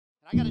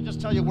I got to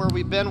just tell you where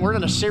we've been. We're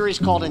in a series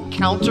called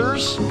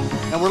Encounters,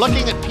 and we're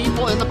looking at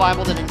people in the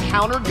Bible that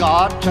encountered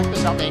God. Check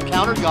this out, they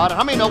encountered God. And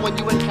how many know when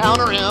you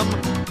encounter Him,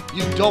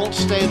 you don't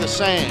stay the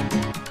same?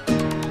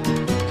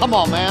 Come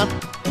on, man.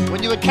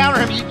 When you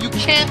encounter Him, you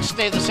can't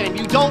stay the same.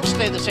 You don't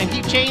stay the same.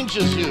 He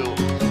changes you.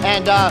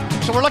 And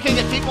so we're looking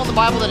at people in the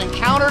Bible that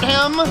encountered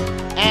Him,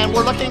 and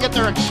we're looking at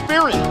their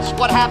experience.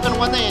 What happened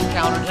when they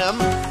encountered Him?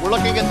 We're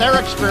looking at their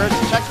experience.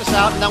 Check this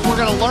out, and then we're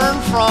going to learn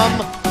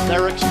from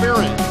their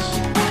experience.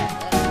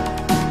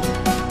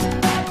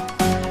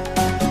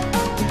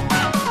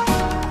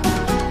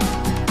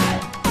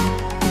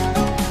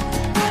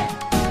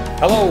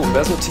 Hello,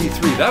 Bezel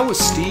T3. That was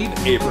Steve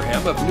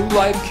Abraham of New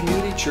Life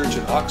Community Church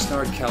in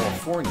Oxnard,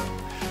 California.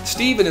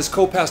 Steve and his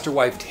co-pastor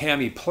wife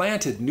Tammy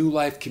planted New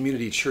Life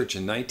Community Church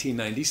in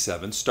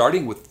 1997,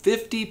 starting with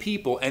 50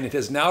 people, and it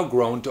has now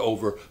grown to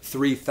over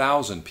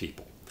 3,000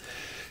 people.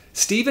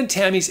 Steve and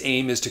Tammy's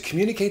aim is to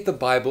communicate the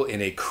Bible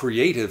in a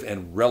creative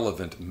and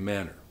relevant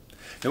manner.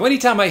 Now,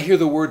 anytime I hear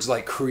the words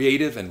like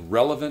creative and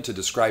relevant to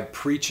describe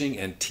preaching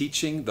and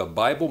teaching the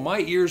Bible, my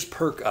ears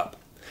perk up.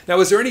 Now,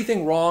 is there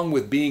anything wrong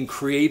with being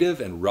creative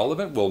and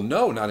relevant? Well,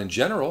 no, not in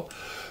general.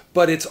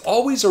 But it's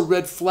always a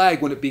red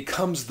flag when it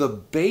becomes the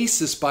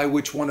basis by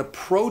which one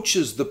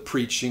approaches the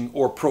preaching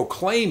or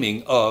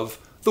proclaiming of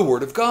the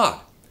Word of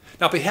God.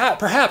 Now,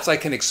 perhaps I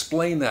can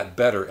explain that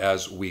better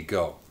as we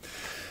go.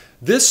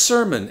 This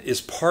sermon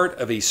is part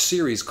of a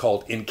series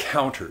called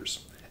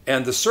Encounters,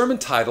 and the sermon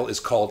title is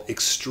called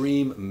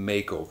Extreme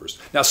Makeovers.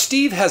 Now,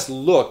 Steve has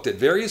looked at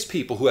various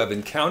people who have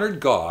encountered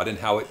God and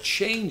how it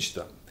changed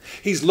them.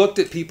 He's looked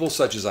at people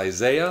such as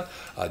Isaiah,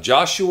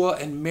 Joshua,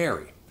 and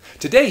Mary.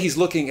 Today he's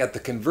looking at the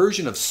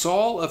conversion of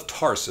Saul of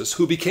Tarsus,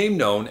 who became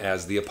known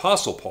as the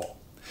Apostle Paul.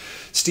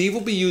 Steve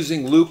will be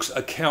using Luke's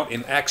account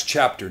in Acts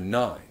chapter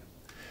 9.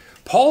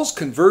 Paul's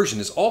conversion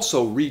is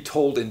also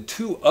retold in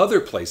two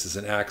other places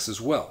in Acts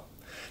as well.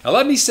 Now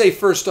let me say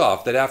first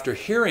off that after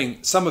hearing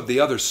some of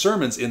the other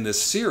sermons in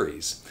this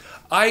series,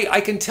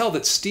 I can tell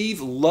that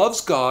Steve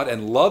loves God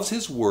and loves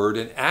His Word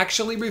and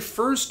actually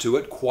refers to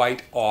it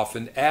quite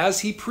often as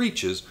he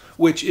preaches,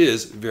 which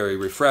is very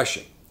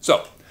refreshing.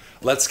 So,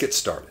 let's get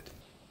started.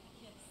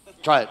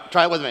 Try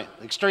it with me.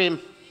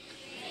 Extreme.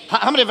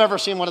 How many have ever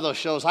seen one of those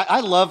shows?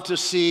 I love to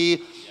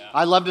see,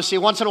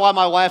 once in a while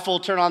my wife will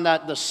turn on the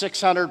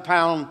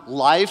 600-pound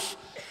life.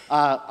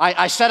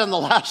 I said in the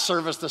last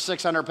service, the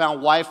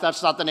 600-pound wife.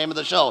 That's not the name of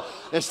the show.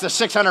 It's the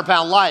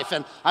 600-pound life.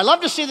 And I love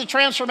to see the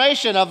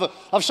transformation of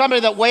somebody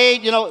that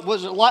weighed,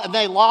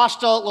 they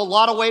lost a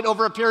lot of weight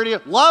over a period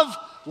of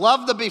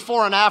love the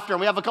before and after. And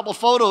we have a couple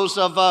photos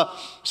of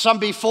some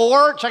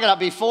before. Check it out,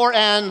 before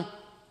and,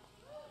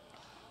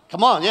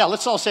 come on, yeah,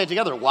 let's all say it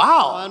together.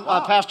 Wow. And,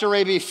 Pastor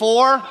Ray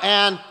before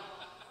and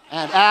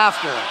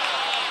after.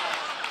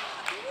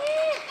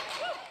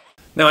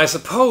 Now, I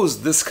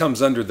suppose this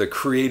comes under the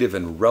creative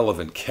and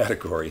relevant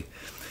category.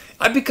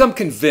 I've become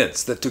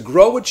convinced that to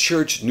grow a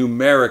church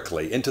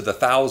numerically into the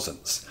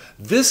thousands,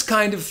 this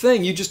kind of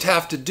thing you just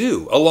have to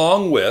do,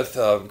 along with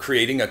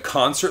creating a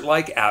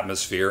concert-like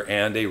atmosphere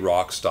and a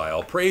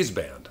rock-style praise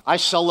band. I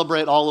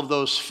celebrate all of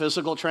those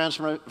physical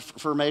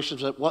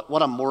transformations.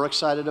 What I'm more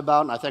excited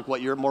about, and I think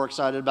what you're more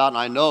excited about, and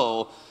I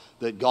know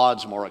that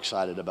God's more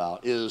excited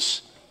about,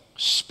 is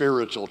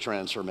spiritual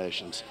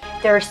transformations.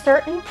 There are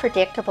certain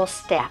predictable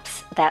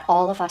steps that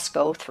all of us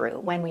go through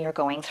when we are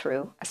going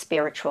through a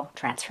spiritual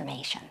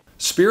transformation.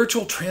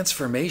 Spiritual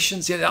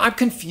transformations? Yeah, I'm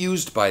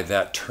confused by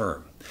that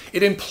term.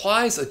 It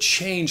implies a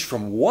change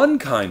from one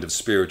kind of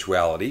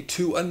spirituality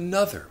to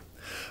another.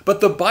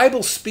 But the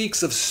Bible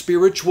speaks of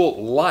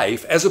spiritual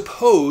life as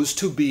opposed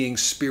to being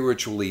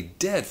spiritually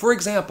dead. For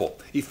example,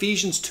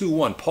 Ephesians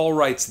 2:1, Paul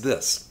writes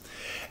this,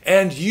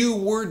 "And you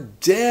were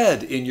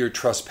dead in your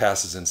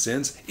trespasses and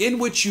sins, in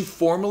which you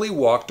formerly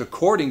walked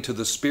according to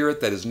the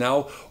Spirit that is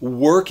now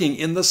working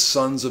in the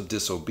sons of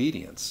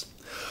disobedience.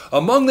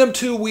 Among them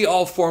too we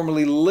all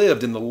formerly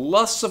lived in the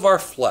lusts of our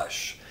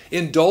flesh,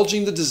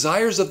 indulging the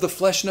desires of the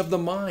flesh and of the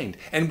mind,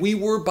 and we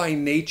were by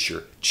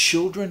nature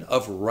children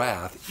of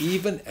wrath,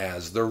 even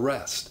as the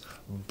rest.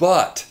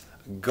 But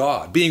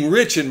God, being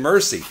rich in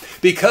mercy,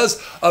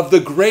 because of the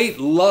great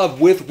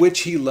love with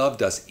which He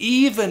loved us,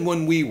 even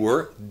when we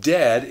were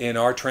dead in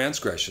our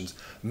transgressions,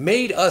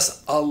 made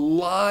us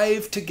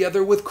alive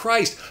together with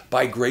Christ.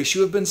 By grace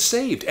you have been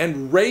saved,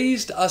 and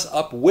raised us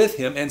up with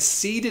Him, and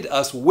seated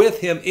us with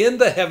Him in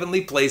the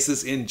heavenly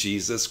places in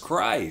Jesus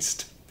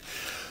Christ."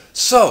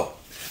 So,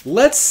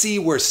 let's see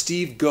where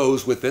Steve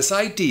goes with this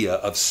idea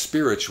of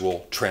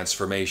spiritual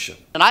transformation.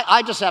 And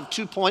I just have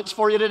 2 points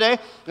for you today.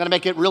 I'm going to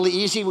make it really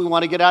easy. We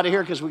want to get out of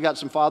here because we got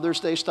some Father's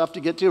Day stuff to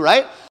get to,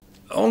 right?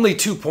 Only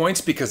 2 points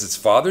because it's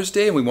Father's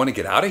Day and we want to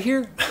get out of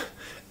here?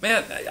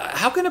 Man,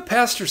 how can a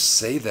pastor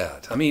say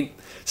that? I mean,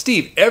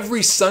 Steve,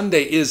 every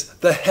Sunday is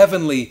the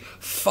Heavenly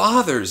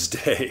Father's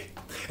Day.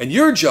 And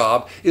your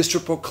job is to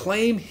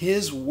proclaim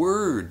His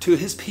Word to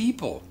His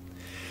people.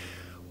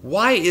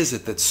 Why is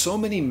it that so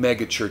many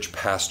megachurch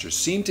pastors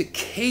seem to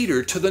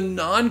cater to the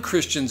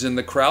non-Christians in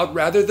the crowd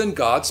rather than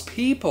God's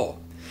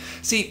people?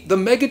 See, the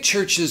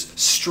megachurch's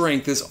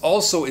strength is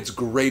also its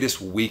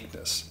greatest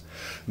weakness.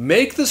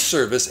 Make the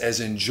service as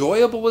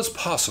enjoyable as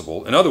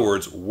possible, in other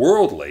words,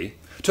 worldly,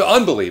 to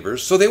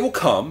unbelievers, so they will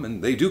come,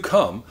 and they do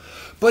come,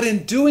 but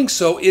in doing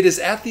so, it is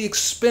at the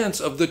expense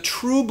of the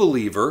true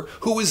believer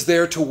who is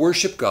there to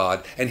worship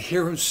God and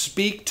hear Him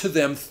speak to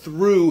them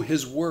through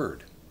His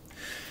Word.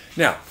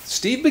 Now,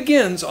 Steve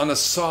begins on a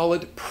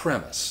solid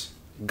premise.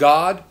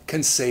 God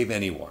can save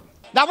anyone.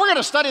 Now we're going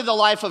to study the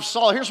life of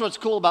Saul. Here's what's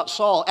cool about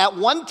Saul. At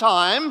one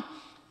time,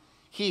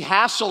 he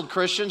hassled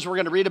Christians. We're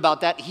going to read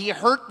about that. He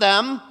hurt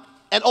them,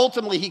 and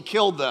ultimately he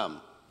killed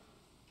them.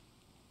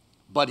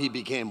 But he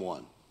became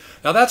one.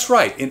 Now that's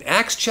right. In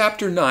Acts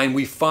chapter 9,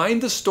 we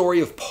find the story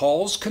of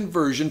Paul's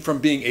conversion from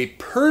being a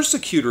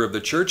persecutor of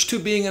the church to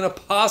being an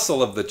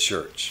apostle of the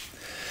church.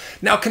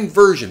 Now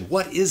conversion,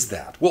 what is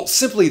that? Well,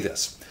 simply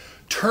this.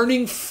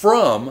 Turning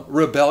from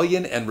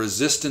rebellion and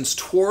resistance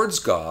towards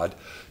God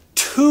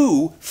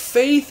to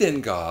faith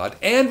in God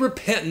and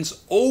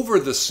repentance over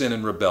the sin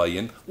and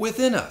rebellion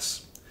within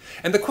us.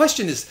 And the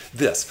question is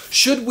this: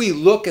 should we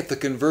look at the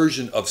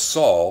conversion of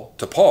Saul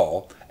to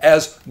Paul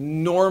as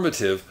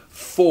normative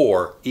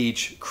for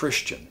each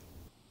Christian?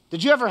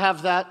 Did you ever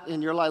have that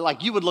in your life?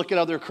 Like you would look at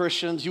other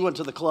Christians, you went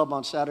to the club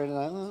on Saturday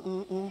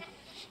night,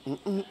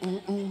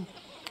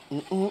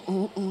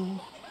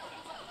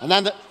 and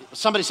then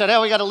somebody said, hey,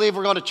 we got to leave,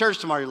 we're going to church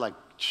tomorrow. You're like,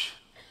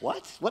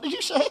 what? What did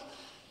you say?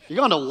 You're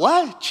going to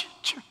what?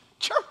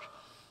 Church?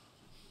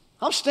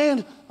 I'm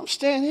staying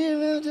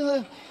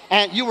here.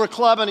 And you were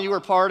clubbing and you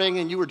were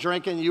partying and you were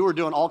drinking, and you were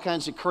doing all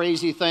kinds of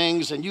crazy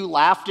things, and you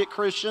laughed at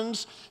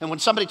Christians. And when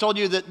somebody told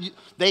you that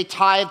they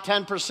tithe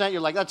 10%,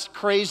 you're like, that's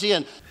crazy.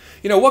 And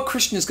you know, what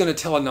Christian is going to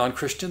tell a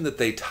non-Christian that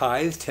they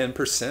tithe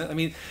 10%? I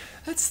mean,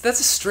 that's a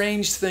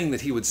strange thing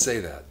that he would say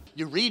that.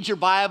 You read your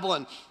Bible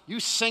and you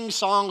sing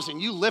songs and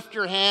you lift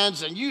your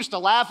hands and you used to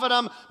laugh at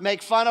them,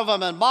 make fun of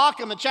them and mock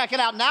them, and check it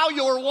out. Now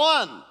you're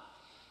one.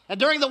 And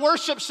during the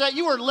worship set,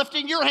 you were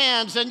lifting your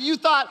hands and you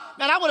thought,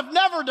 man, I would have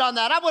never done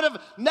that. I would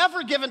have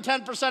never given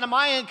 10% of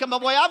my income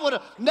away. I would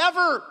have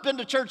never been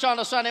to church on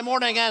a Sunday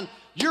morning, and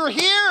you're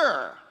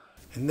here.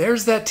 And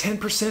there's that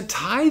 10%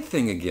 tithe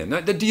thing again. Now,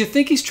 do you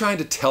think he's trying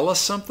to tell us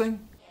something?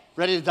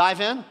 Ready to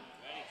dive in?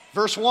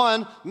 Verse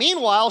 1,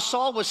 meanwhile,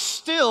 Saul was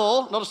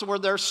still, notice the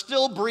word there,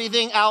 still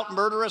breathing out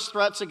murderous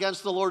threats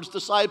against the Lord's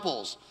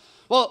disciples.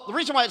 Well, the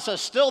reason why it says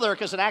still there,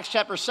 because in Acts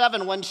chapter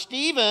 7, when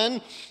Stephen,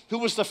 who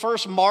was the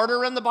first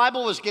martyr in the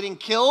Bible, was getting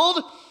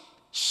killed,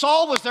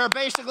 Saul was there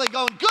basically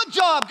going, good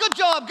job, good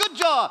job, good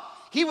job.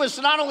 He was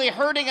not only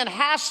hurting and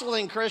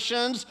hassling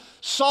Christians,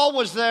 Saul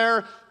was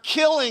there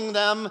killing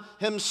them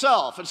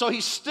himself. And so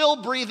he's still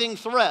breathing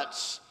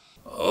threats.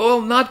 Oh,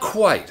 not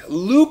quite.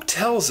 Luke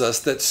tells us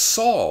that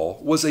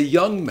Saul was a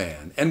young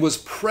man and was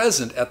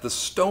present at the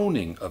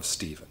stoning of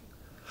Stephen.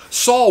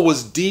 Saul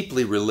was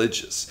deeply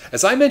religious.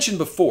 As I mentioned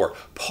before,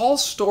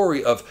 Paul's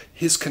story of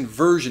his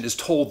conversion is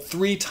told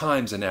 3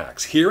 times in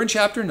Acts. Here in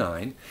chapter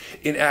 9,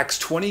 in Acts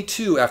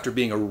 22 after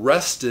being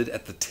arrested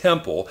at the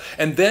temple,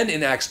 and then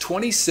in Acts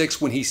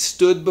 26 when he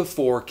stood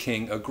before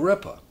King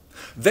Agrippa.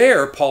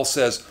 There, Paul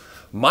says,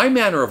 my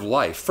manner of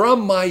life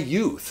from my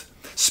youth,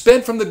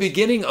 spent from the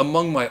beginning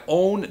among my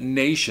own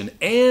nation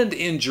and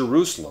in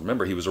Jerusalem,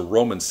 remember he was a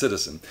Roman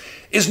citizen,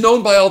 is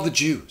known by all the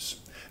Jews.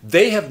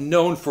 They have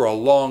known for a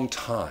long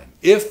time,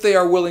 if they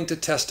are willing to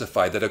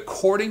testify, that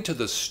according to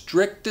the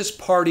strictest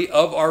party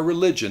of our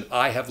religion,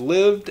 I have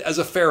lived as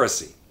a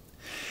Pharisee.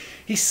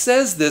 He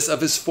says this of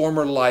his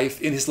former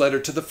life in his letter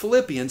to the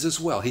Philippians as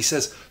well. He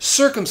says,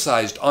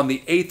 circumcised on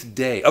the 8th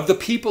day, of the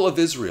people of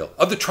Israel,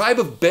 of the tribe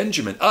of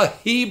Benjamin, a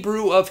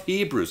Hebrew of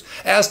Hebrews,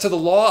 as to the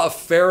law, a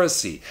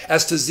Pharisee,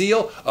 as to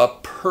zeal, a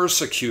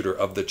persecutor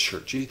of the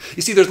church. You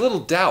see, there's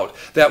little doubt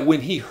that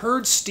when he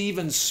heard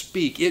Stephen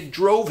speak, it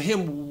drove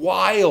him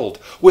wild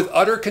with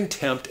utter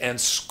contempt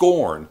and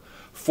scorn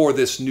for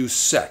this new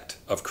sect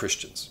of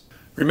Christians.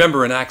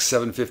 Remember in Acts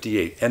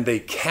 7:58, and they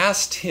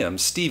cast him,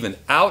 Stephen,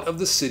 out of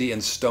the city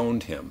and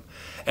stoned him.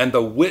 And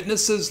the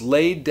witnesses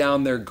laid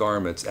down their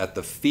garments at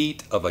the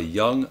feet of a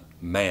young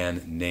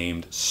man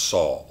named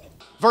Saul.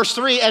 Verse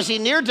 3, as he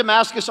neared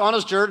Damascus on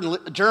his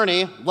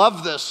journey,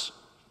 love this.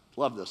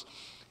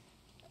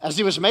 As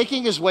he was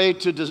making his way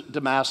to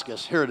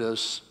Damascus, here it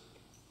is,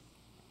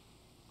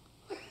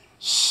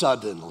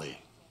 suddenly.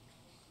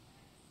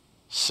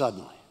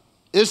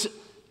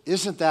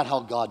 Isn't that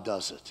how God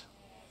does it?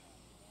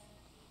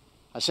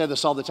 I say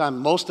this all the time.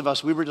 Most of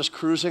us, we were just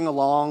cruising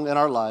along in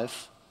our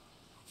life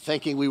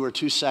thinking we were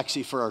too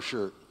sexy for our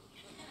shirt.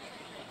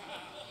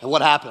 And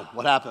what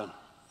happened?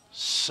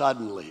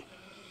 Suddenly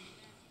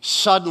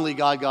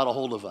God got a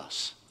hold of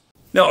us.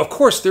 Now, of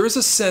course, there is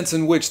a sense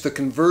in which the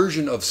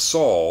conversion of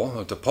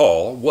Saul to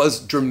Paul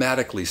was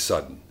dramatically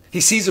sudden. He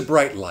sees a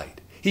bright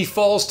light. He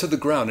falls to the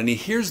ground and he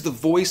hears the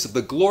voice of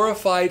the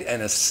glorified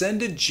and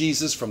ascended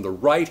Jesus from the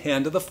right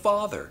hand of the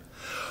Father.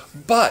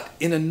 But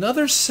in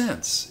another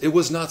sense, it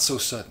was not so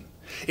sudden.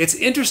 It's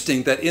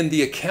interesting that in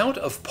the account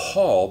of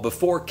Paul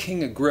before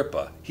King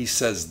Agrippa, he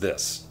says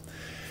this,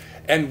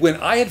 And when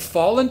I had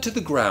fallen to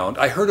the ground,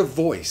 I heard a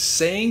voice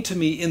saying to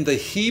me in the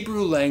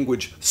Hebrew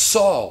language,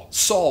 Saul,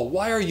 Saul,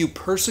 why are you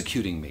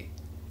persecuting me?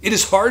 It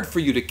is hard for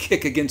you to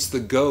kick against the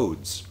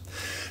goads.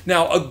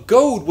 Now, a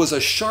goad was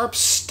a sharp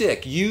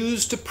stick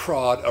used to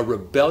prod a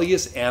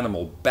rebellious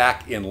animal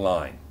back in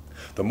line.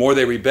 The more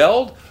they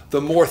rebelled,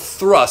 the more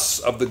thrusts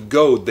of the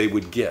goad they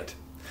would get.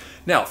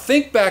 Now,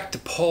 think back to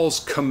Paul's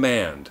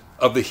command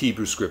of the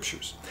Hebrew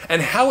Scriptures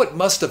and how it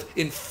must have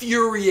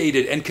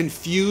infuriated and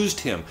confused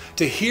him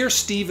to hear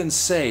Stephen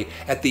say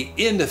at the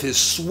end of his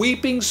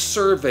sweeping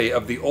survey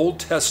of the Old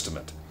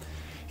Testament,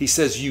 he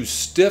says, you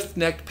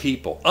stiff-necked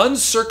people,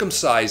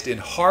 uncircumcised in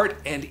heart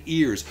and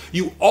ears,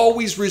 you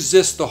always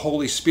resist the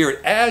Holy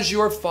Spirit. As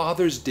your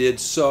fathers did,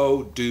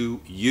 so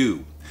do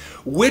you.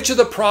 Which of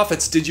the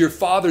prophets did your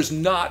fathers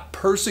not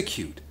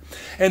persecute?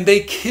 And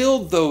they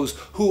killed those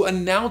who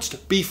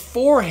announced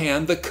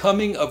beforehand the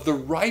coming of the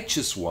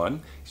righteous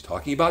one. He's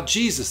talking about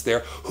Jesus there,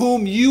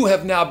 whom you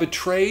have now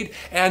betrayed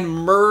and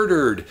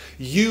murdered.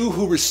 You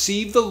who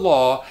received the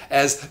law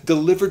as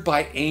delivered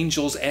by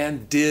angels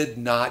and did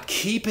not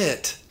keep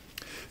it.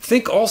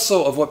 Think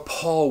also of what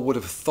Paul would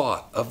have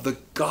thought of the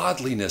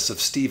godliness of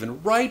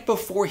Stephen right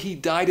before he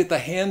died at the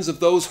hands of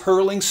those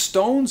hurling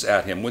stones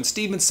at him, when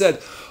Stephen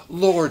said,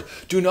 Lord,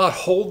 do not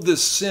hold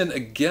this sin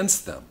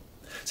against them.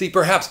 See,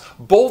 perhaps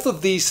both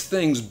of these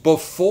things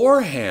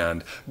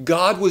beforehand,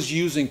 God was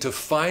using to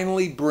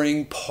finally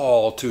bring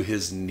Paul to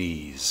his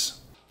knees.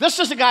 This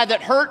is a guy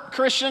that hurt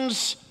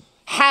Christians,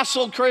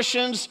 hassled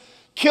Christians,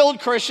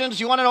 killed Christians.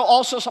 You want to know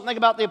also something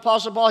about the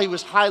Apostle Paul? He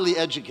was highly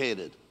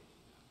educated.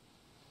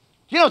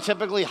 You know,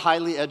 typically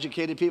highly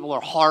educated people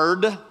are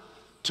hard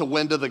to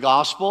win to the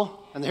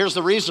gospel. And here's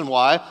the reason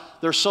why.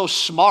 They're so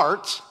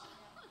smart,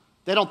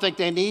 they don't think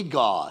they need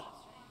God.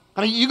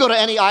 I mean, you go to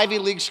any Ivy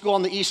League school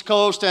on the East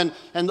Coast, and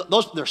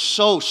they're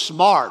so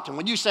smart. And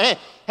when you say,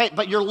 hey,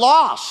 but you're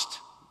lost.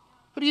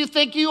 Who do you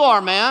think you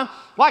are, man?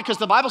 Why? Because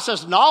the Bible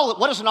says knowledge.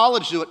 What does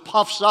knowledge do? It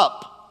puffs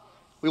up.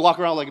 We walk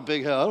around like a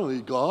big head. I don't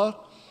need God.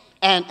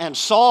 And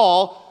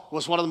Saul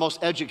was one of the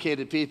most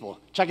educated people.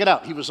 Check it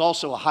out. He was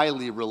also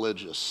highly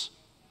religious.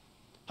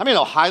 How many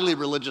know highly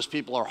religious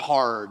people are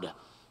hard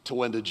to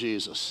win to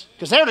Jesus?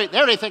 Because they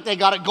already think they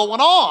got it going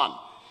on.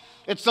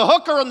 It's the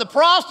hooker and the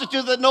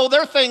prostitute that know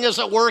their thing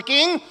isn't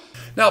working.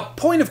 Now,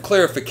 point of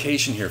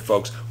clarification here,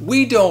 folks.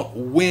 We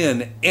don't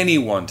win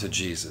anyone to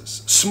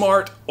Jesus,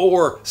 smart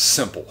or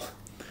simple.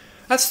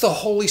 That's the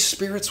Holy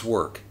Spirit's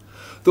work.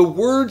 The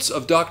words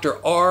of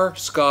Dr. R.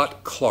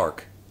 Scott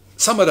Clark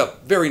sum it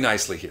up very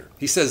nicely here.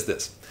 He says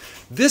this: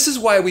 this is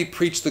why we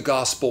preach the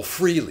gospel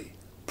freely,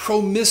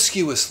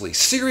 promiscuously,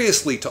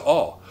 seriously to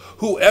all.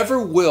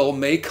 Whoever will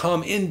may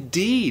come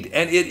indeed,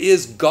 and it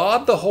is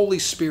God the Holy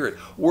Spirit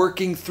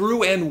working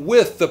through and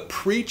with the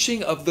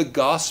preaching of the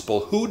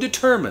gospel who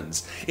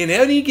determines in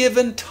any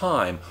given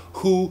time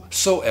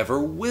whosoever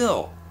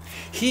will.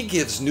 He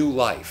gives new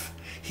life.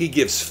 He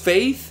gives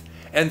faith,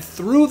 and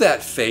through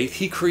that faith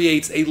he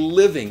creates a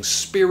living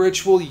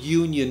spiritual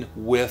union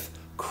with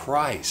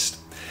Christ.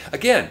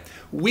 Again,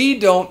 we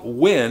don't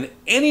win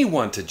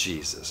anyone to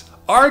Jesus.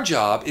 Our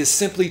job is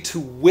simply to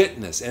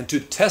witness and to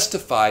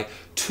testify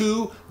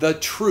to the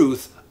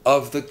truth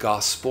of the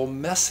gospel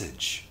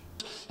message.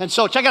 And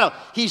so check it out.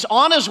 He's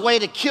on his way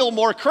to kill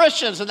more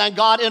Christians, and then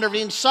God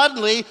intervenes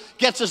suddenly,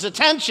 gets his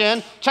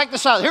attention. Check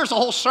this out. Here's a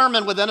whole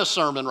sermon within a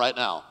sermon right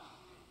now.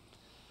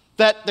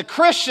 That the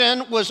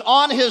Christian was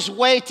on his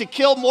way to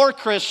kill more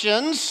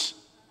Christians,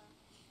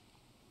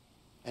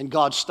 and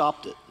God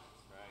stopped it.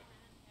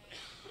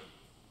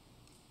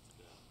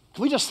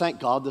 Can we just thank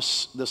God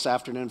this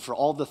afternoon for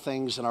all the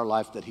things in our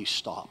life that he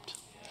stopped?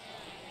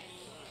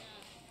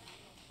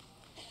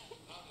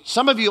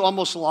 Some of you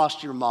almost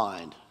lost your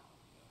mind.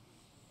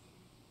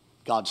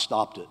 God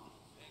stopped it.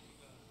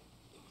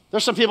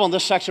 There's some people in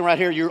this section right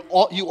here, you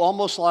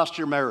almost lost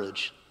your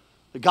marriage.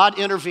 God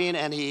intervened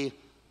and he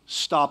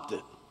stopped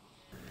it.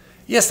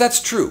 Yes,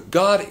 that's true.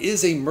 God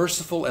is a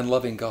merciful and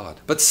loving God.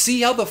 But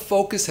see how the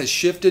focus has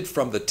shifted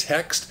from the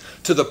text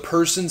to the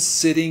person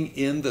sitting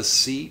in the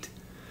seat?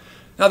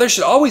 Now, there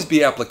should always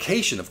be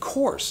application, of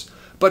course.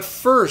 But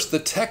first, the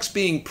text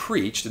being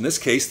preached, in this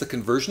case, the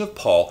conversion of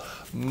Paul,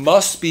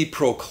 must be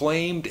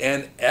proclaimed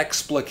and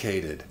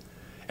explicated.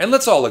 And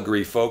let's all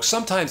agree, folks,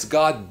 sometimes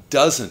God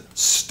doesn't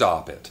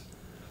stop it.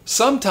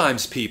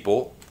 Sometimes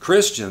people,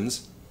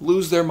 Christians,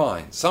 lose their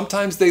minds.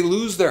 Sometimes they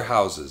lose their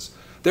houses,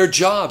 their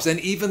jobs,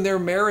 and even their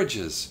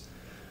marriages.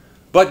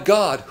 But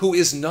God, who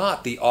is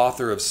not the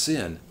author of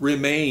sin,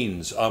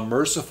 remains a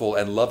merciful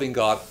and loving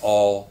God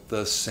all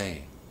the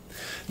same.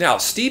 Now,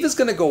 Steve is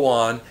going to go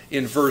on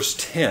in verse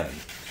 10.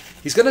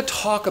 He's going to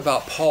talk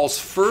about Paul's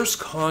first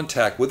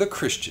contact with a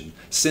Christian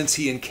since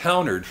he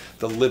encountered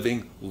the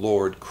living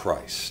Lord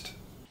Christ.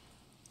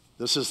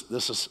 This is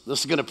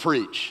going to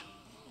preach.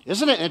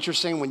 Isn't it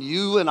interesting when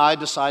you and I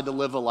decide to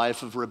live a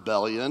life of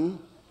rebellion,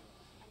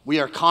 we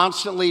are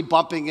constantly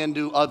bumping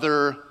into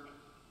other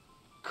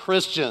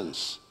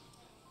Christians.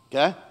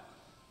 Okay?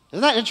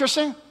 Isn't that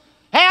interesting?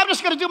 Hey, I'm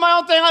just going to do my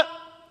own thing.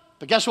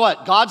 But guess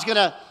what? God's going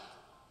to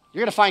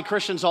You're going to find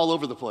Christians all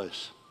over the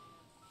place.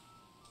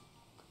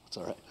 That's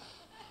all right.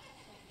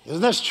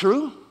 Isn't this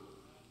true?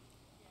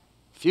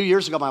 A few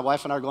years ago, my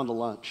wife and I are going to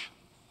lunch.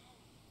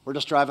 We're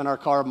just driving our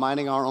car,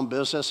 minding our own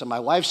business, and my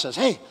wife says,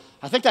 hey,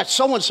 I think that's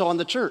so-and-so in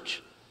the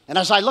church. And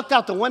as I looked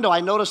out the window,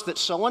 I noticed that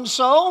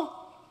so-and-so,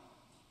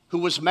 who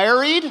was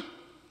married,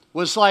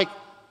 was like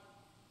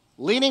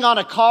leaning on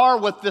a car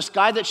with this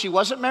guy that she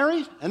wasn't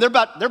married, and they're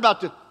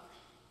about to.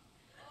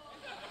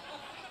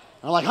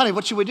 I'm like, honey,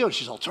 what should we do? And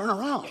she's all, turn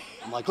around.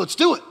 I'm like, let's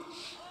do it.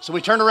 So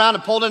we turned around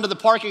and pulled into the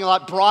parking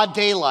lot, broad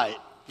daylight.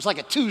 It was like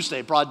a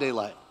Tuesday, broad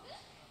daylight.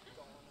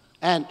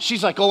 And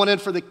she's like going in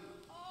for the,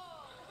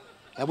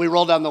 and we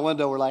roll down the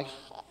window, we're like,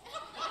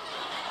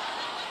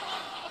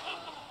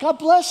 God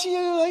bless you,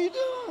 how you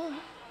doing?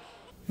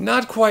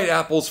 Not quite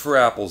apples for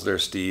apples there,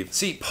 Steve.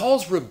 See,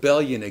 Paul's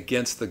rebellion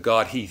against the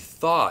God he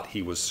thought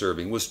he was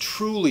serving was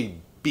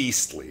truly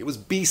beastly. It was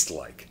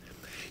beast-like.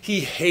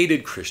 He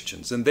hated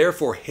Christians and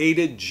therefore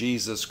hated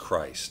Jesus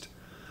Christ.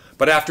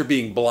 But after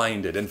being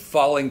blinded and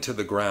falling to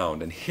the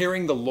ground and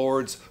hearing the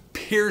Lord's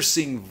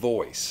piercing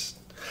voice,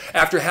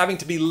 after having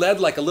to be led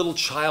like a little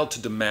child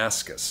to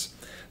Damascus.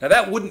 Now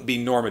that wouldn't be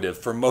normative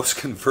for most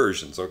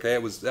conversions, okay?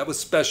 That was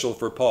special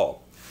for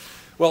Paul.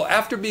 Well,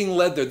 after being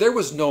led there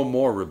was no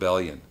more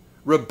rebellion.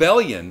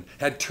 Rebellion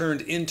had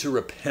turned into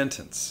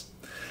repentance.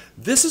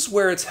 This is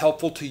where it's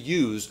helpful to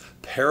use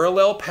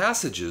parallel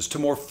passages to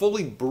more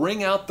fully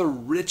bring out the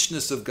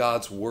richness of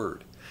God's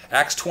Word.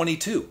 Acts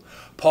 22,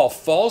 Paul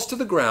falls to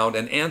the ground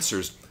and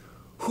answers,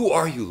 "Who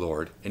are you,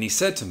 Lord?" And he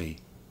said to me,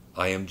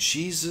 "I am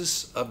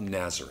Jesus of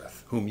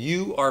Nazareth, whom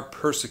you are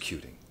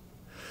persecuting."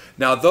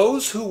 Now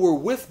those who were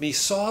with me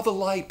saw the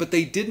light, but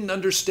they didn't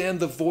understand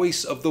the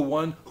voice of the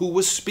one who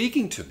was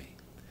speaking to me.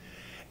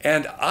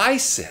 And I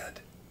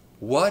said,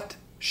 "What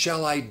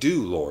shall I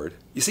do, Lord?"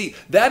 You see,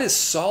 that is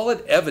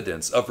solid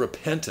evidence of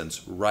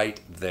repentance right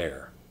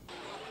there.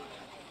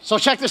 So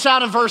check this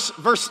out in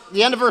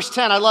the end of verse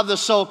 10. I love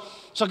this. So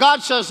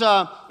God says,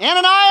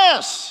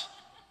 Ananias.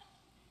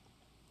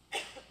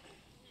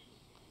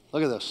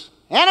 Look at this.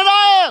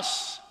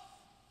 Ananias.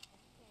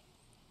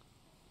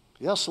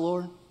 Yes,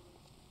 Lord.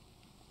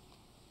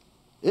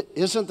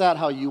 Isn't that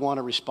how you want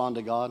to respond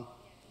to God?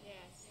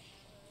 Yes.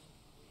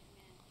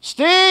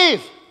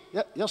 Steve.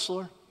 Yes,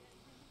 Lord.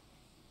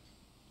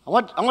 I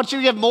want you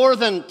to give more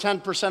than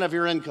 10% of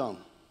your income.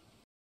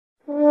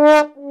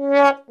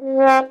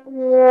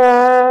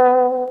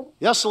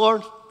 Yes,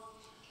 Lord.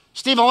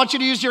 Steve, I want you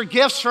to use your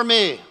gifts for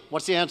me.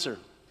 What's the answer?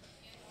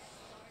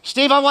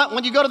 Steve,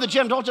 when you go to the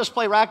gym, don't just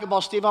play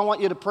racquetball. Steve, I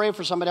want you to pray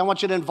for somebody. I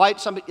want you to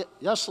invite somebody.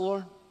 Yes,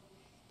 Lord.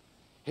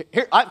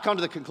 Here, I've come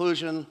to the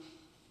conclusion,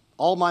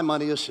 all my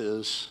money is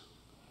His.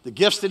 The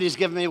gifts that He's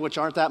given me, which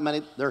aren't that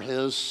many, they're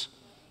His.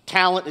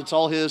 Talent, it's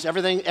all His.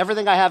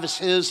 Everything I have is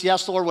His.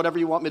 Yes, Lord, whatever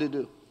you want me to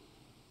do.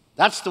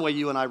 That's the way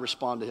you and I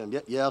respond to Him.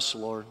 Yes,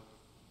 Lord.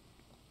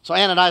 So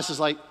Ananias is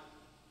like,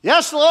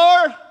 yes,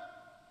 Lord.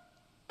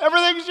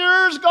 Everything's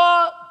yours,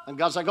 God. And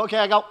God's like, okay,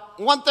 I got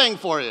one thing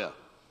for you.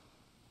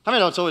 How many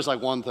know it's always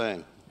like one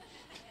thing?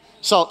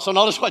 So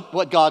notice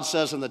what God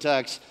says in the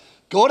text.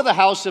 Go to the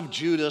house of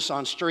Judas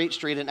on Straight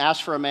Street and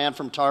ask for a man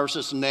from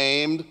Tarsus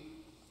named,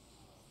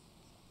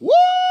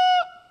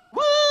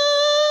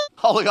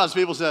 all of God's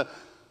people said,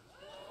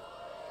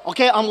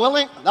 okay, I'm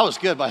willing. That was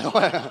good, by the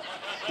way.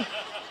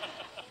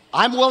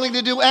 I'm willing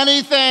to do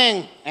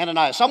anything,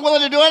 Ananias. I'm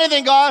willing to do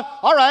anything, God.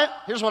 All right,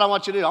 here's what I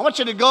want you to do. I want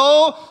you to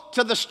go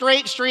to the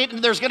Straight Street,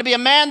 and there's going to be a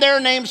man there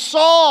named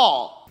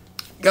Saul.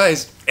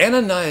 Guys,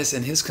 Ananias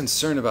and his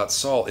concern about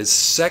Saul is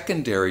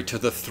secondary to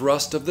the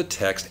thrust of the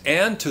text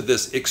and to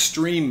this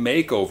extreme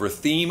makeover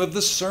theme of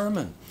the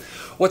sermon.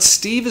 What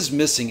Steve is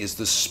missing is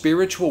the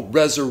spiritual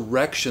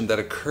resurrection that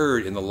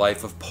occurred in the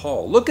life of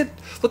Paul. Look at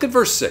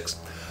verse 6.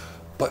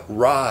 But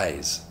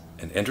rise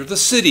and enter the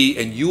city,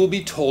 and you will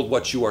be told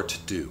what you are to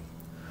do.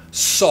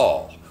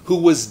 Saul, who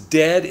was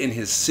dead in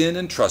his sin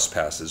and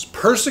trespasses,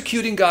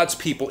 persecuting God's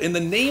people in the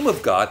name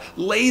of God,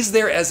 lays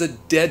there as a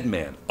dead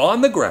man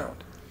on the ground.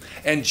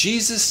 And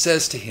Jesus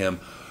says to him,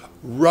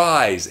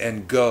 rise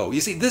and go.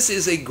 You see, this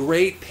is a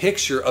great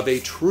picture of a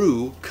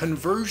true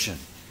conversion.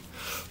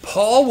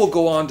 Paul will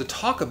go on to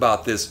talk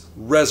about this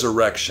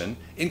resurrection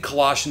in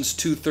Colossians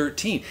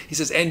 2:13. He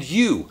says, and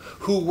you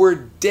who were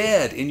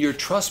dead in your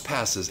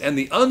trespasses and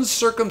the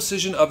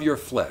uncircumcision of your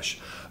flesh,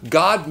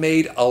 God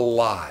made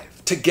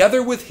alive,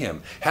 together with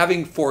Him,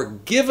 having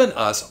forgiven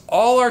us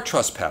all our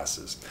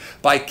trespasses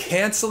by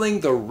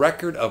canceling the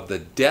record of the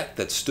debt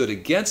that stood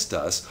against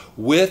us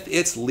with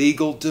its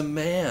legal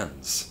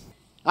demands.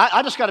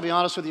 I just got to be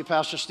honest with you,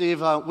 Pastor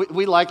Steve.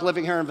 We like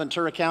living here in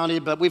Ventura County,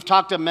 but we've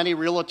talked to many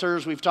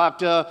realtors. We've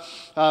talked to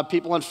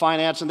people in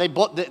finance, and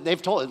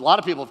they've told, a lot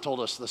of people have told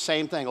us the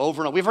same thing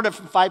over and over. We've heard it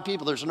from 5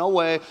 people. There's no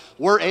way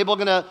we're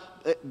going to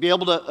be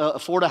able to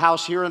afford a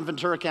house here in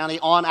Ventura County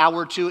on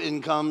our 2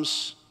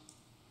 incomes.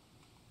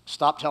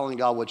 Stop telling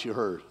God what you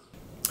heard.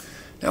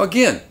 Now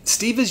again,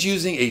 Steve is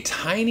using a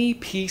tiny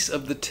piece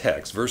of the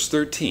text, verse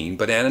 13,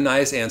 but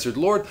Ananias answered,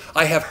 Lord,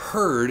 I have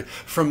heard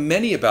from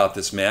many about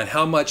this man,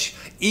 how much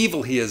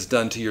evil he has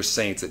done to your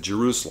saints at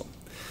Jerusalem,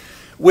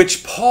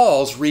 which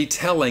Paul's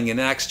retelling in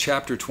Acts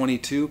chapter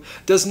 22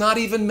 does not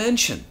even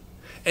mention.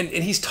 And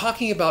he's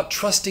talking about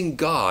trusting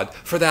God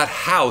for that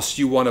house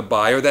you want to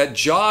buy or that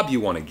job you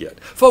want to get.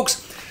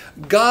 Folks,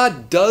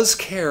 God does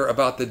care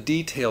about the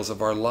details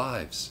of our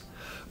lives.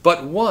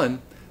 But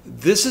one,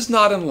 this is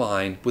not in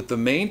line with the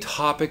main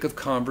topic of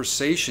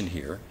conversation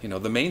here,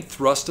 the main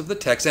thrust of the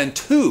text. And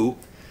two,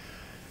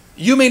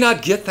 you may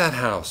not get that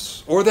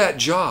house or that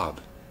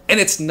job. And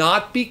it's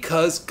not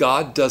because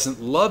God doesn't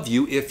love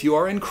you if you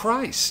are in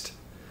Christ.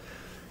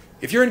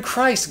 If you're in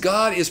Christ,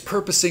 God is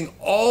purposing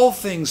all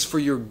things for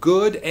your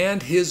good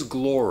and His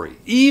glory,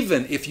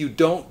 even if you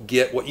don't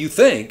get what you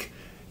think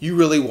you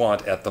really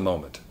want at the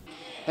moment.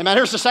 Hey man,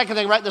 here's the second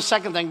thing. Write the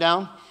second thing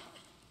down.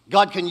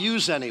 God can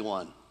use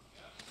anyone.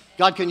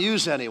 God can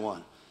use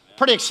anyone.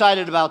 Pretty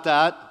excited about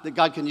that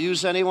God can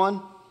use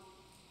anyone.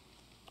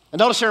 And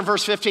notice here in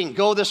verse 15,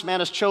 go, this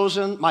man is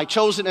chosen, my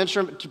chosen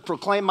instrument to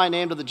proclaim my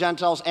name to the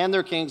Gentiles and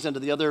their kings and to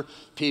the other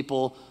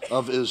people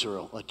of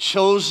Israel. A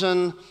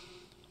chosen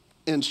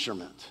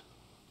instrument.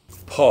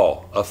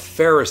 Paul, a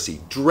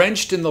Pharisee,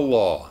 drenched in the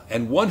law,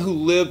 and one who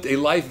lived a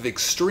life of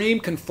extreme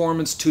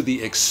conformance to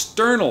the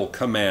external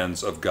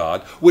commands of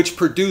God, which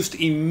produced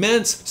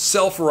immense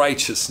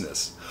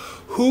self-righteousness.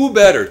 Who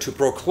better to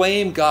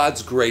proclaim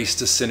God's grace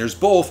to sinners,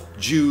 both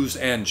Jews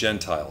and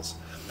Gentiles?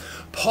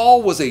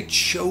 Paul was a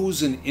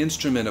chosen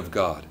instrument of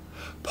God.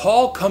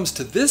 Paul comes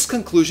to this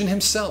conclusion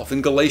himself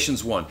in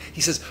Galatians 1.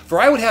 He says, for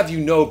I would have you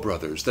know,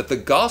 brothers, that the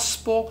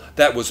gospel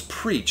that was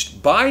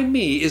preached by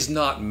me is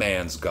not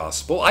man's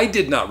gospel. I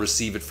did not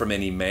receive it from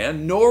any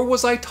man, nor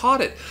was I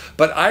taught it,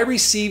 but I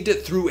received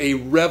it through a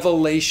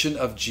revelation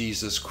of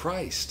Jesus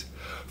Christ.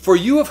 For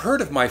you have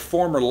heard of my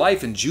former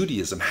life in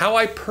Judaism, how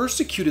I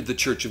persecuted the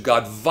church of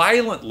God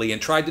violently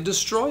and tried to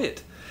destroy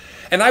it.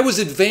 And I was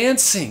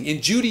advancing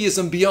in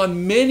Judaism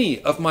beyond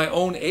many of my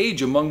own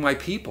age among my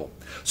people.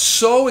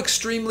 So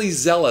extremely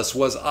zealous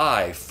was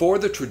I for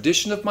the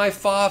tradition of my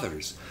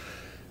fathers.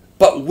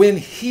 But when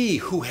he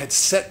who had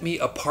set me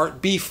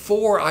apart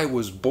before I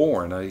was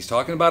born, now he's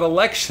talking about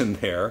election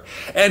there,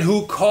 and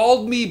who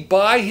called me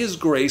by his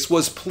grace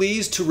was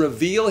pleased to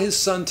reveal his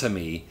Son to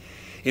me,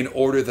 in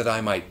order that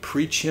I might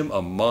preach him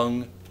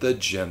among the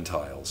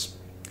Gentiles.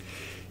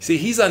 See,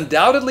 he's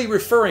undoubtedly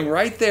referring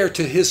right there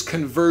to his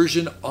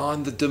conversion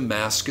on the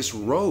Damascus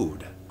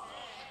Road.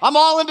 I'm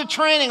all into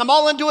training. I'm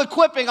all into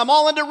equipping. I'm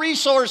all into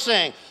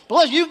resourcing. But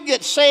listen, you can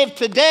get saved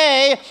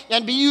today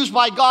and be used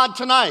by God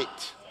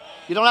tonight.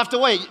 You don't have to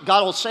wait.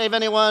 God will save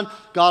anyone.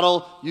 God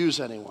will use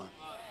anyone.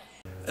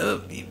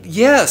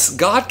 Yes,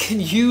 God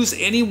can use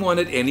anyone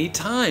at any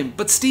time.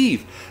 But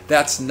Steve,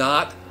 that's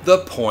not the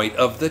point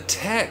of the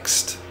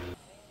text.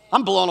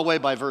 I'm blown away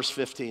by verse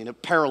 15.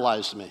 It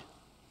paralyzed me.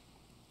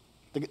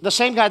 The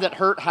same guy that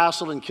hurt,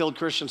 hassled, and killed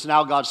Christians,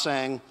 now God's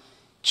saying,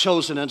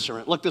 chosen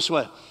instrument. Look this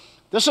way.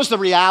 This is the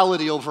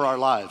reality over our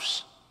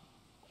lives.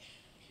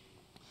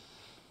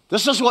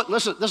 This is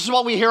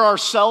what we hear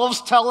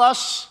ourselves tell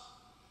us.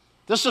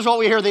 This is what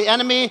we hear the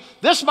enemy.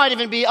 This might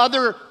even be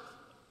other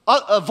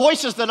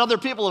voices that other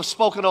people have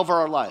spoken over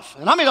our life.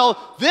 And how many know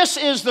this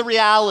is the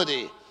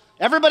reality?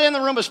 Everybody in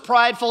the room is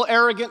prideful,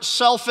 arrogant,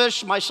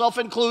 selfish, myself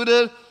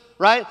included,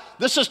 right?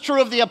 This is true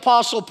of the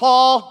Apostle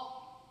Paul.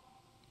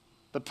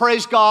 But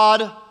praise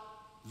God,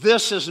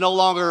 this is no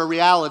longer a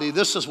reality.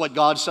 This is what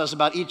God says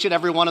about each and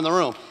every one in the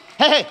room.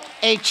 Hey,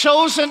 a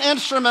chosen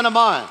instrument of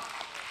mine.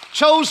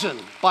 Chosen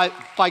by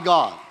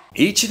God.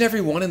 Each and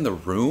every one in the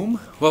room?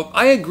 Well,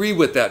 I agree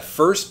with that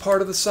first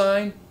part of the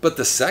sign, but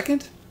the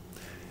second?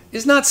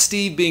 Is not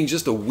Steve being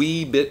just a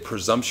wee bit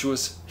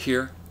presumptuous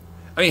here?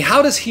 I mean,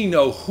 how does he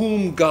know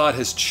whom God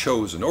has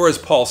chosen, or as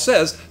Paul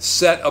says,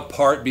 set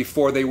apart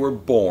before they were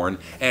born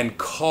and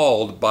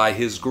called by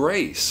his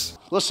grace?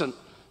 Listen,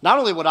 not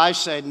only would I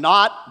say,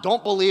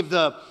 don't believe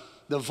the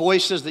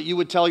voices that you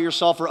would tell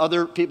yourself or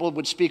other people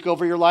would speak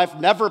over your life.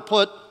 Never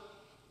put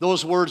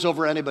those words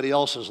over anybody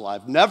else's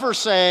life. Never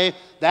say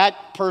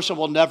that person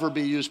will never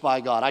be used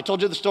by God. I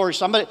told you the story.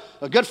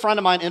 A good friend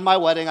of mine in my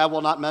wedding, I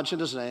will not mention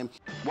his name.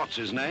 What's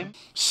his name?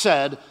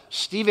 Said,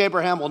 Steve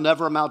Abraham will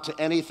never amount to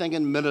anything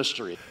in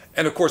ministry.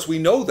 And of course, we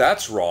know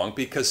that's wrong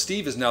because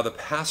Steve is now the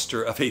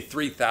pastor of a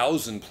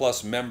 3,000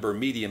 plus member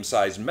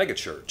medium-sized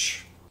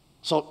megachurch.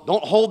 So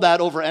don't hold that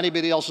over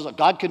anybody else's.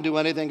 God can do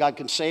anything. God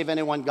can save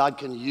anyone. God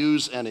can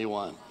use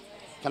anyone.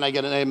 Can I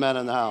get an amen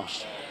in the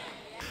house?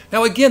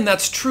 Now again,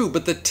 that's true,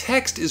 but the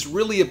text is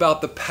really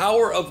about the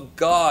power of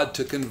God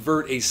to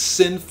convert a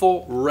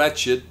sinful,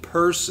 wretched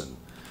person,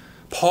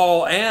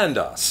 Paul and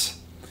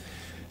us.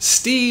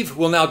 Steve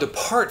will now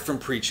depart from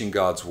preaching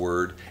God's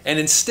word and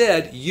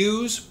instead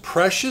use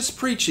precious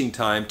preaching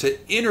time to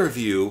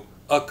interview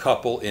a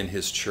couple in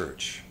his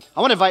church.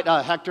 I want to invite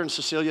Hector and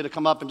Cecilia to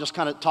come up and just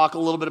kind of talk a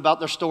little bit about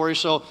their story.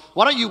 So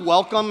why don't you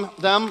welcome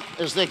them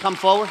as they come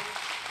forward?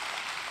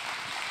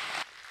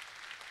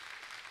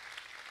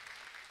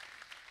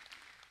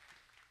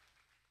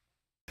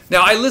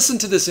 Now, I listened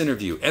to this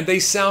interview, and they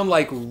sound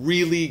like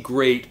really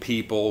great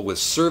people with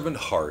servant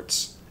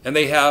hearts, and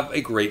they have a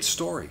great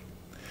story.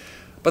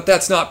 But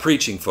that's not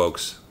preaching,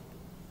 folks.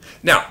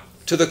 Now,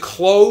 to the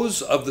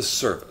close of the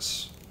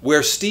service,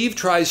 where Steve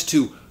tries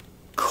to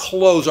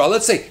close, or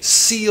let's say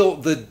seal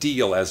the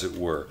deal, as it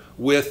were,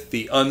 with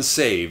the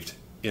unsaved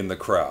in the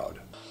crowd.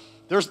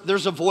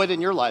 There's a void in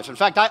your life. In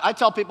fact, I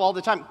tell people all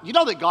the time, you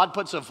know that God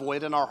puts a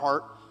void in our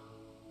heart?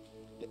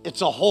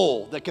 It's a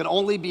hole that can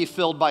only be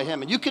filled by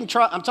Him. And you can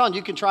try, I'm telling you,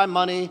 you can try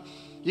money,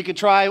 you can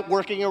try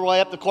working your way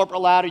up the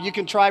corporate ladder, you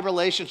can try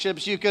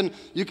relationships, you can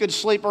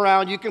sleep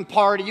around, you can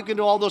party, you can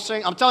do all those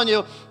things. I'm telling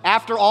you,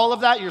 after all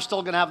of that, you're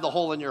still going to have the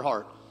hole in your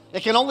heart.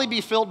 It can only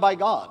be filled by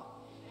God.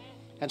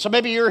 And so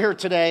maybe you're here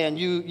today and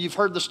you've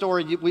heard the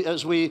story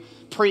as we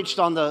preached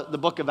on the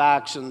book of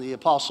Acts and the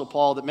Apostle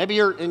Paul, that maybe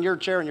you're in your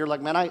chair and you're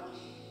like, man,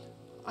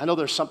 I know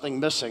there's something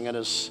missing. And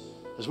as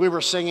we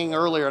were singing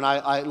earlier, and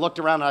I looked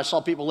around and I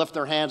saw people lift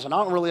their hands, and I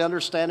don't really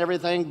understand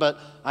everything, but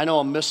I know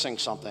I'm missing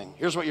something.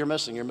 Here's what you're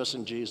missing. You're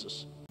missing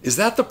Jesus. Is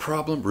that the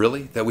problem,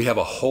 really? That we have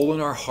a hole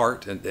in our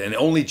heart and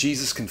only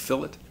Jesus can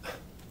fill it?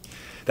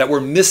 That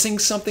we're missing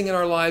something in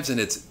our lives and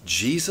it's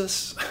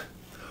Jesus?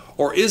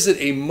 Or is it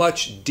a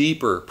much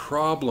deeper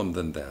problem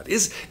than that?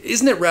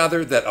 Isn't it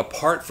rather that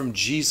apart from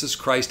Jesus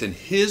Christ and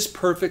His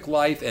perfect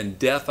life and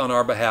death on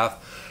our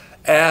behalf,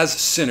 as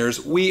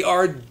sinners, we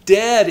are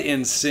dead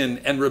in sin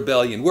and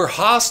rebellion. We're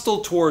hostile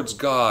towards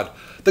God,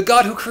 the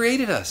God who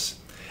created us.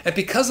 And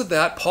because of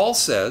that, Paul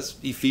says,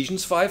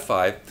 Ephesians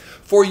 5:5,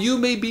 "For you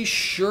may be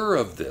sure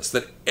of this,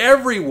 that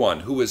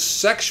everyone who is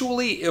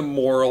sexually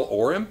immoral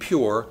or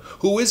impure,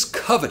 who is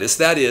covetous,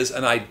 that is,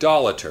 an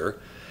idolater,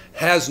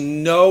 has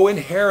no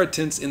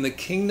inheritance in the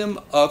kingdom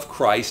of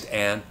Christ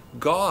and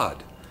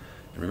God."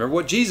 And remember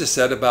what Jesus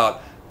said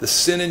about the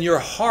sin in your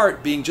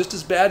heart being just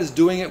as bad as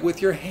doing it with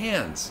your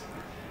hands.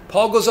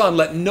 Paul goes on,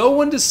 "Let no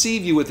one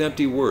deceive you with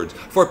empty words,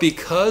 for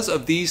because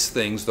of these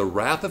things the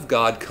wrath of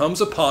God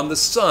comes upon the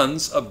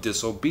sons of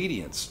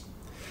disobedience."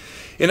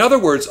 In other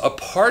words,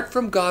 apart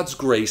from God's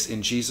grace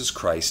in Jesus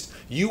Christ,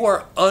 you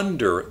are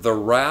under the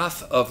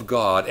wrath of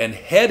God and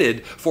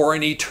headed for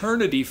an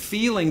eternity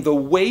feeling the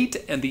weight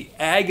and the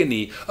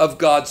agony of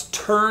God's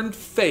turned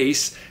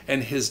face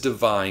and His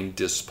divine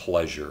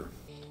displeasure.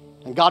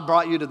 And God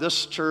brought you to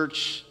this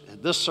church,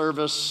 at this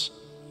service,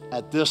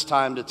 at this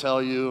time to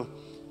tell you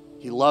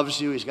He loves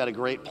you, He's got a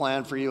great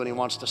plan for you, and He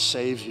wants to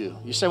save you.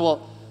 You say,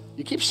 well,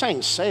 you keep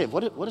saying save.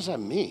 What does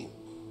that mean?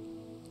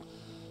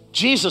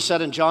 Jesus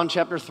said in John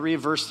chapter 3,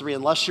 verse 3,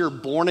 unless you're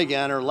born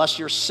again or unless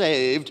you're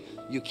saved,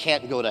 you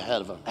can't go to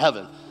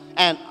heaven.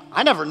 And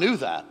I never knew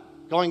that.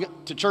 Going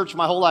to church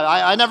my whole life,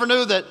 I never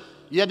knew that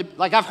you had to,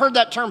 like, I've heard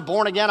that term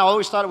born again. I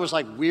always thought it was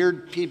like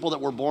weird people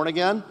that were born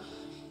again.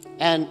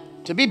 And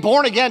to be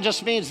born again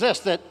just means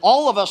this, that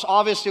all of us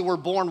obviously were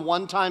born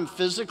one time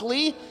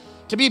physically.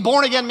 To be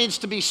born again means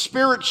to be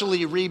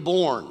spiritually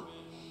reborn.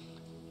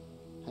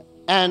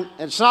 And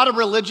it's not a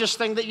religious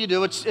thing that you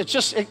do. It's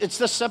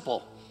this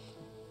simple.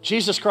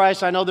 Jesus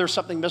Christ, I know there's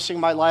something missing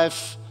in my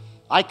life.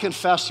 I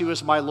confess you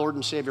as my Lord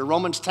and Savior.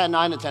 Romans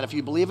 10:9-10. If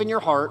you believe in your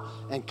heart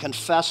and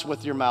confess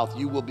with your mouth,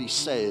 you will be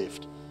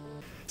saved.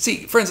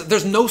 See, friends,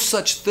 there's no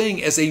such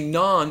thing as a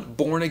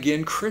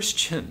non-born-again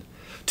Christian.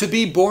 To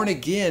be born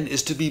again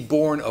is to be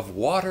born of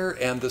water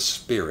and the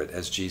Spirit,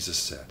 as Jesus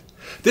said.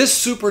 This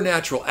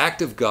supernatural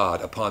act of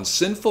God upon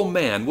sinful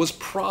man was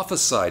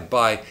prophesied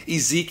by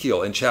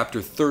Ezekiel in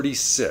chapter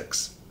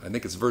 36. I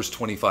think it's verse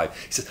 25.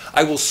 He says,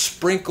 "I will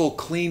sprinkle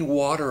clean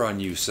water on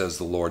you, says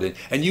the Lord,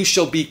 and you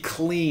shall be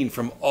clean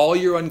from all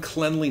your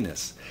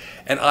uncleanliness.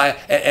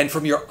 And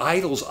from your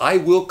idols I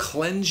will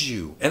cleanse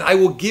you, and I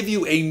will give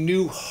you a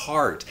new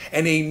heart,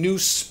 and a new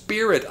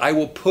spirit I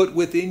will put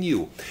within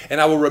you.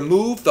 And I will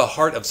remove the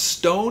heart of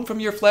stone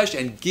from your flesh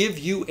and give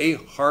you a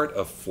heart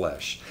of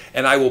flesh.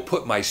 And I will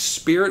put my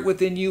spirit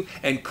within you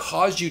and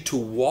cause you to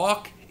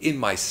walk in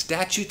my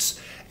statutes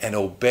and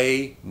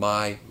obey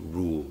my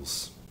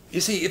rules." You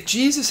see, if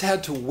Jesus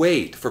had to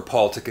wait for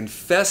Paul to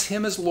confess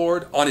him as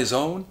Lord on his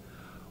own,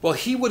 well,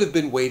 he would have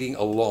been waiting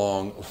a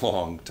long,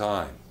 long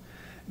time.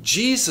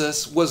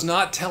 Jesus was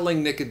not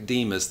telling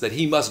Nicodemus that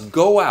he must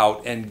go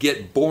out and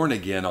get born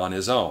again on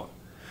his own.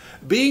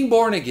 Being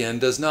born again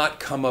does not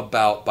come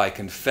about by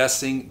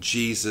confessing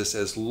Jesus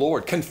as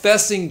Lord.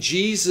 Confessing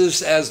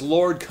Jesus as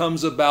Lord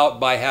comes about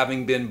by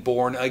having been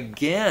born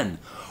again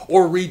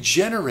or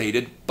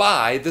regenerated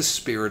by the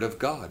Spirit of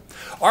God.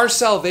 Our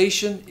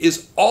salvation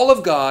is all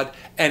of God,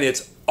 and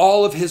it's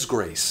all of His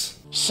grace.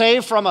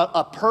 Saved from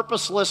a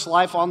purposeless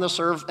life on this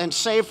earth and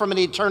saved from an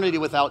eternity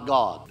without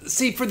God.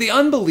 See, for the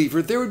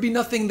unbeliever, there would be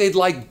nothing they'd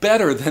like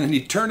better than an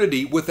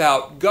eternity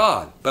without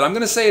God. But I'm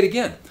going to say it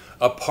again.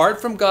 Apart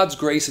from God's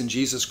grace in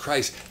Jesus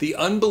Christ, the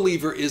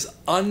unbeliever is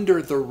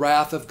under the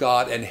wrath of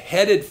God and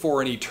headed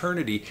for an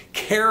eternity,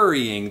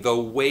 carrying the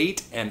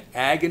weight and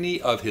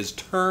agony of His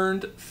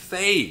turned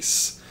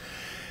face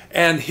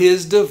and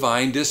His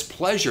divine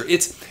displeasure.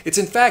 It's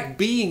in fact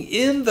being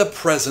in the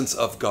presence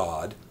of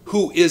God,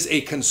 who is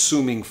a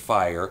consuming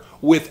fire,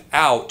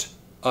 without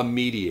a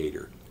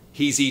mediator.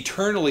 He's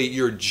eternally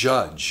your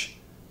judge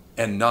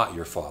and not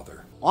your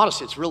father.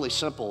 Honestly, it's really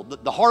simple.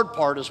 The hard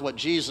part is what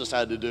Jesus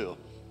had to do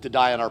to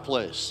die in our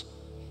place.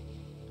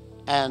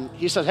 And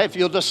he said, hey, if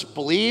you'll just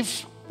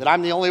believe that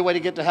I'm the only way to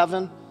get to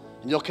heaven,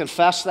 and you'll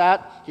confess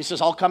that, he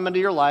says, I'll come into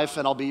your life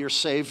and I'll be your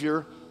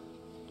Savior,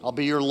 I'll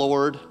be your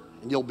Lord,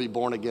 and you'll be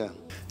born again.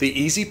 The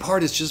easy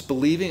part is just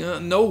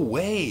believing? No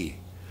way.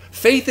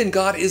 Faith in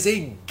God is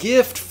a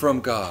gift from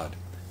God.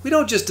 We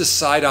don't just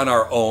decide on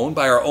our own,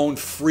 by our own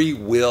free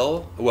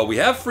will. Well, we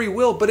have free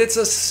will, but it's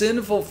a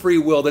sinful free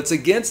will that's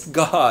against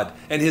God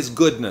and His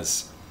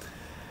goodness.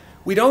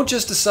 We don't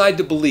just decide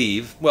to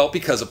believe, well,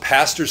 because a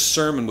pastor's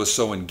sermon was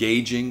so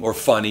engaging or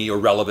funny or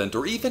relevant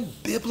or even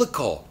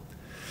biblical.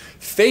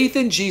 Faith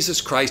in Jesus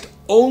Christ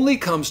only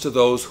comes to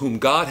those whom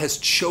God has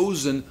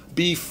chosen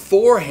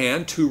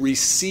beforehand to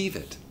receive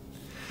it.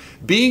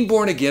 Being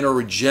born again or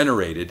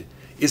regenerated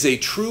is a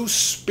true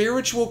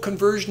spiritual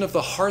conversion of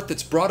the heart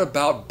that's brought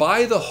about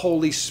by the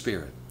Holy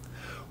Spirit,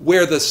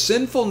 where the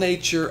sinful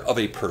nature of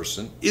a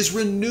person is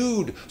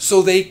renewed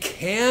so they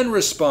can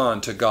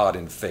respond to God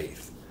in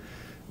faith.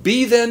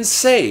 Be then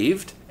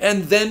saved,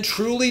 and then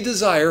truly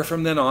desire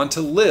from then on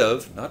to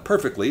live, not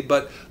perfectly,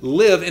 but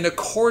live in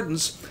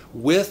accordance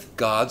with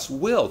God's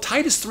will.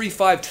 Titus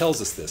 3:5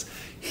 tells us this.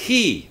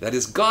 He, that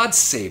is God,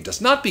 saved us,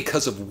 not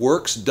because of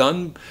works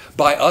done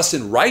by us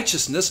in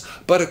righteousness,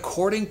 but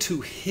according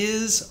to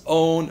His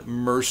own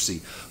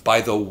mercy,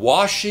 by the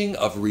washing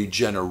of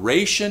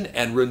regeneration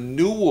and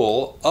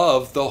renewal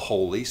of the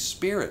Holy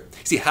Spirit.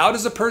 See, how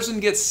does a person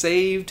get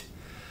saved?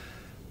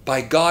 By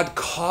God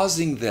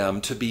causing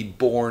them to be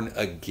born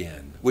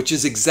again, which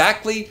is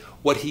exactly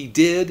what He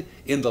did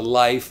in the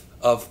life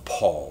of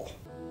Paul.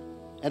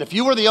 And if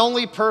you were the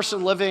only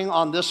person living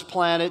on this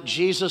planet,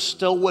 Jesus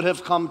still would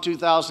have come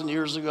 2,000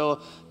 years ago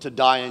to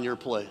die in your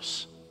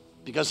place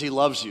because He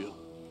loves you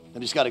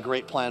and He's got a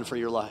great plan for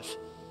your life.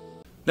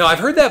 Now, I've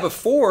heard that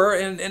before,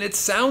 and it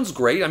sounds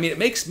great. I mean, it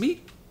makes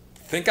me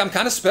think I'm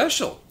kind of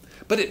special,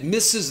 but it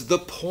misses the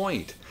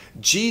point.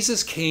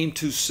 Jesus came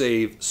to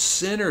save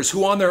sinners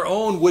who on their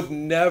own would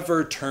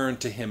never turn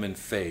to Him in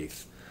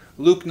faith.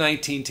 Luke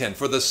 19:10,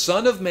 for the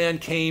Son of Man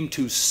came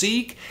to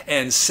seek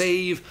and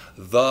save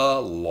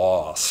the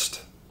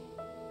lost.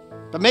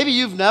 But maybe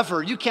you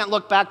can't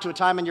look back to a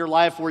time in your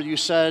life where you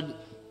said,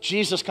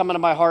 Jesus, come into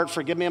my heart,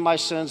 forgive me of my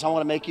sins, I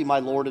want to make you my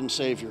Lord and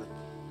Savior.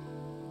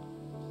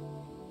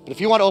 But if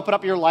you want to open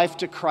up your life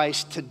to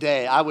Christ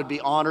today, I would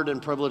be honored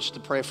and privileged to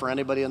pray for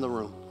anybody in the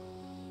room.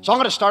 So I'm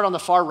going to start on the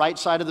far right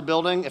side of the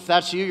building. If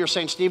that's you, you're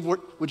saying, Steve,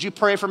 would you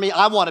pray for me?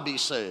 I want to be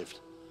saved.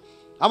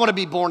 I want to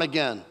be born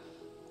again.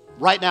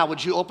 Right now,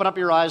 would you open up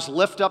your eyes,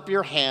 lift up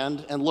your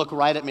hand, and look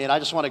right at me? And I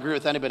just want to agree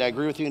with anybody. I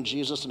agree with you in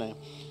Jesus' name.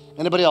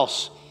 Anybody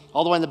else?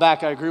 All the way in the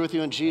back, I agree with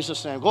you in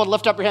Jesus' name. Go ahead,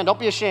 lift up your hand. Don't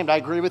be ashamed. I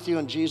agree with you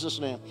in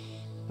Jesus' name.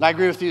 And I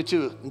agree with you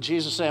too, in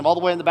Jesus' name. All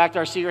the way in the back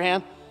there, I see your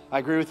hand. I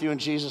agree with you in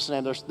Jesus'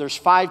 name. There's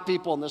 5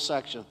 people in this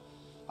section.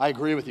 I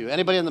agree with you.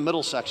 Anybody in the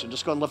middle section,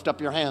 just go and lift up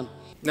your hand.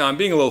 Now, I'm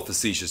being a little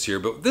facetious here,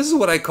 but this is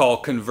what I call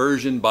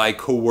conversion by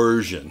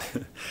coercion.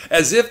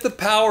 As if the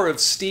power of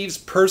Steve's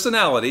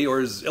personality or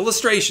his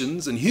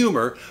illustrations and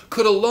humor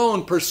could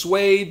alone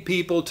persuade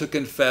people to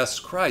confess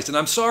Christ. And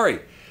I'm sorry,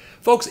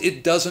 folks,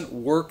 it doesn't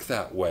work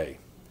that way.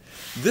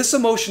 This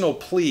emotional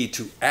plea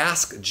to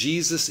ask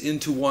Jesus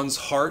into one's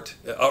heart,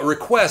 a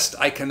request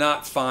I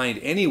cannot find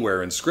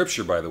anywhere in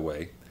Scripture, by the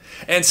way,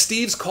 and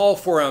Steve's call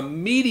for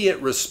immediate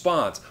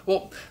response,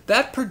 well,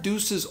 that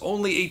produces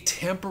only a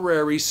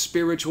temporary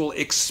spiritual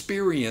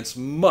experience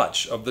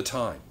much of the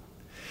time.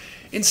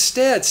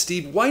 Instead,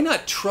 Steve, why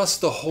not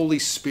trust the Holy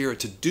Spirit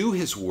to do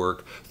His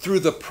work through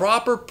the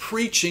proper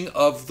preaching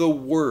of the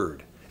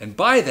Word? And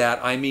by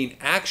that, I mean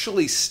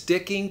actually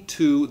sticking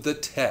to the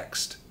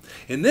text.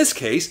 In this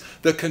case,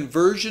 the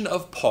conversion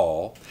of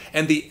Paul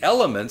and the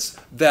elements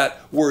that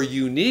were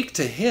unique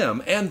to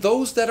him and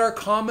those that are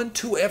common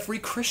to every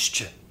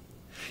Christian.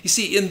 You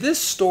see, in this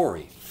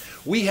story,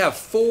 we have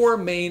 4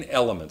 main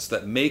elements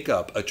that make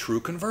up a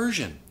true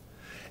conversion.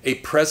 A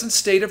present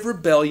state of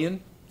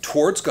rebellion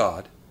towards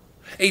God,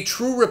 a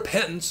true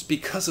repentance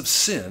because of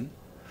sin,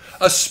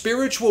 a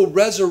spiritual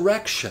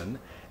resurrection,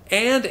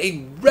 and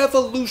a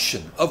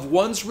revolution of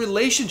one's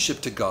relationship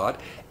to God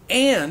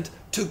and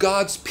to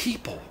God's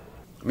people.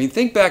 I mean,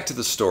 think back to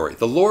the story.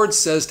 The Lord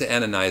says to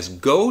Ananias,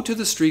 go to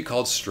the street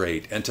called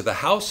Straight and to the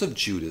house of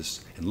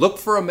Judas and look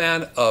for a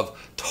man of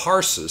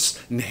Tarsus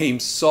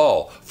named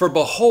Saul. For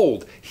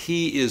behold,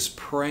 he is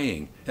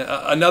praying.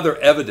 Another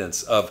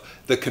evidence of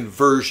the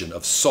conversion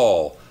of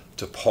Saul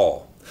to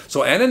Paul.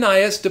 So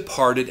Ananias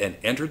departed and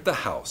entered the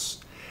house,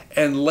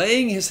 and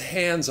laying his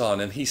hands on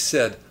him, he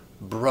said,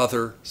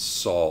 Brother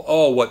Saul.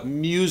 Oh, what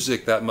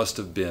music that must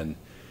have been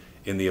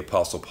in the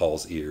Apostle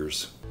Paul's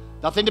ears.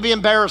 Nothing to be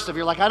embarrassed of.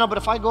 You're like, I know, but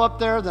if I go up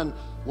there, then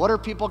what are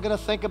people going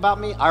to think about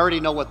me? I already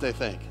know what they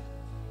think.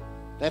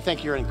 They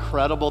think you're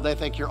incredible. They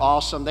think you're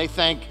awesome. They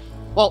think,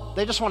 well,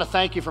 they just want to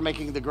thank you for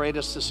making the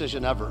greatest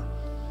decision ever.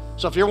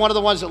 So if you're one of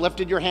the ones that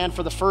lifted your hand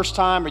for the first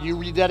time or you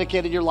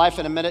rededicated your life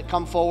in a minute,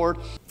 come forward.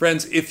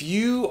 Friends, if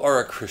you are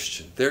a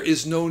Christian, there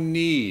is no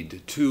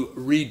need to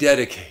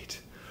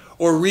rededicate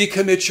or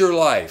recommit your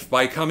life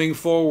by coming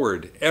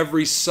forward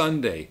every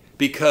Sunday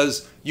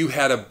because you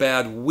had a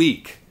bad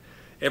week.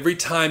 Every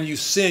time you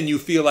sin, you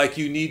feel like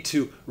you need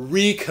to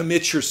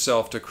recommit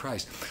yourself to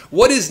Christ.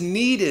 What is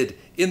needed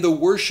in the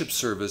worship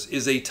service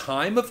is a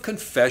time of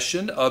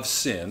confession of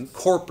sin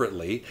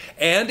corporately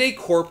and a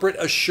corporate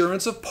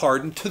assurance of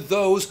pardon to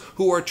those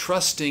who are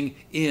trusting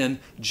in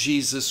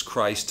Jesus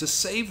Christ to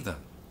save them.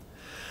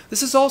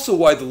 This is also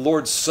why the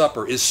Lord's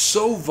Supper is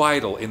so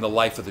vital in the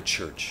life of the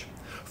church.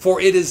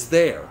 For it is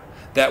there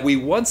that we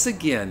once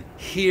again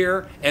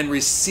hear and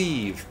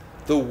receive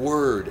the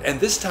Word, and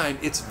this time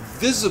it's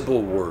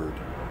visible Word.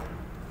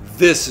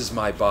 This is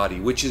my body,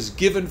 which is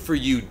given for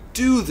you.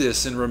 Do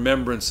this in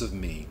remembrance of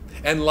me.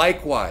 And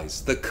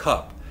likewise, the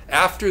cup,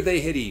 after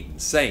they had eaten,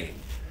 saying,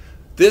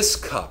 this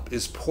cup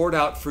is poured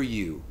out for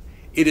you.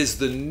 It is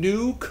the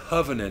new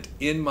covenant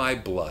in my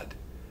blood.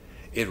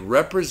 It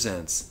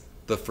represents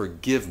the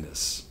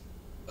forgiveness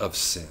of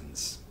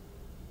sins.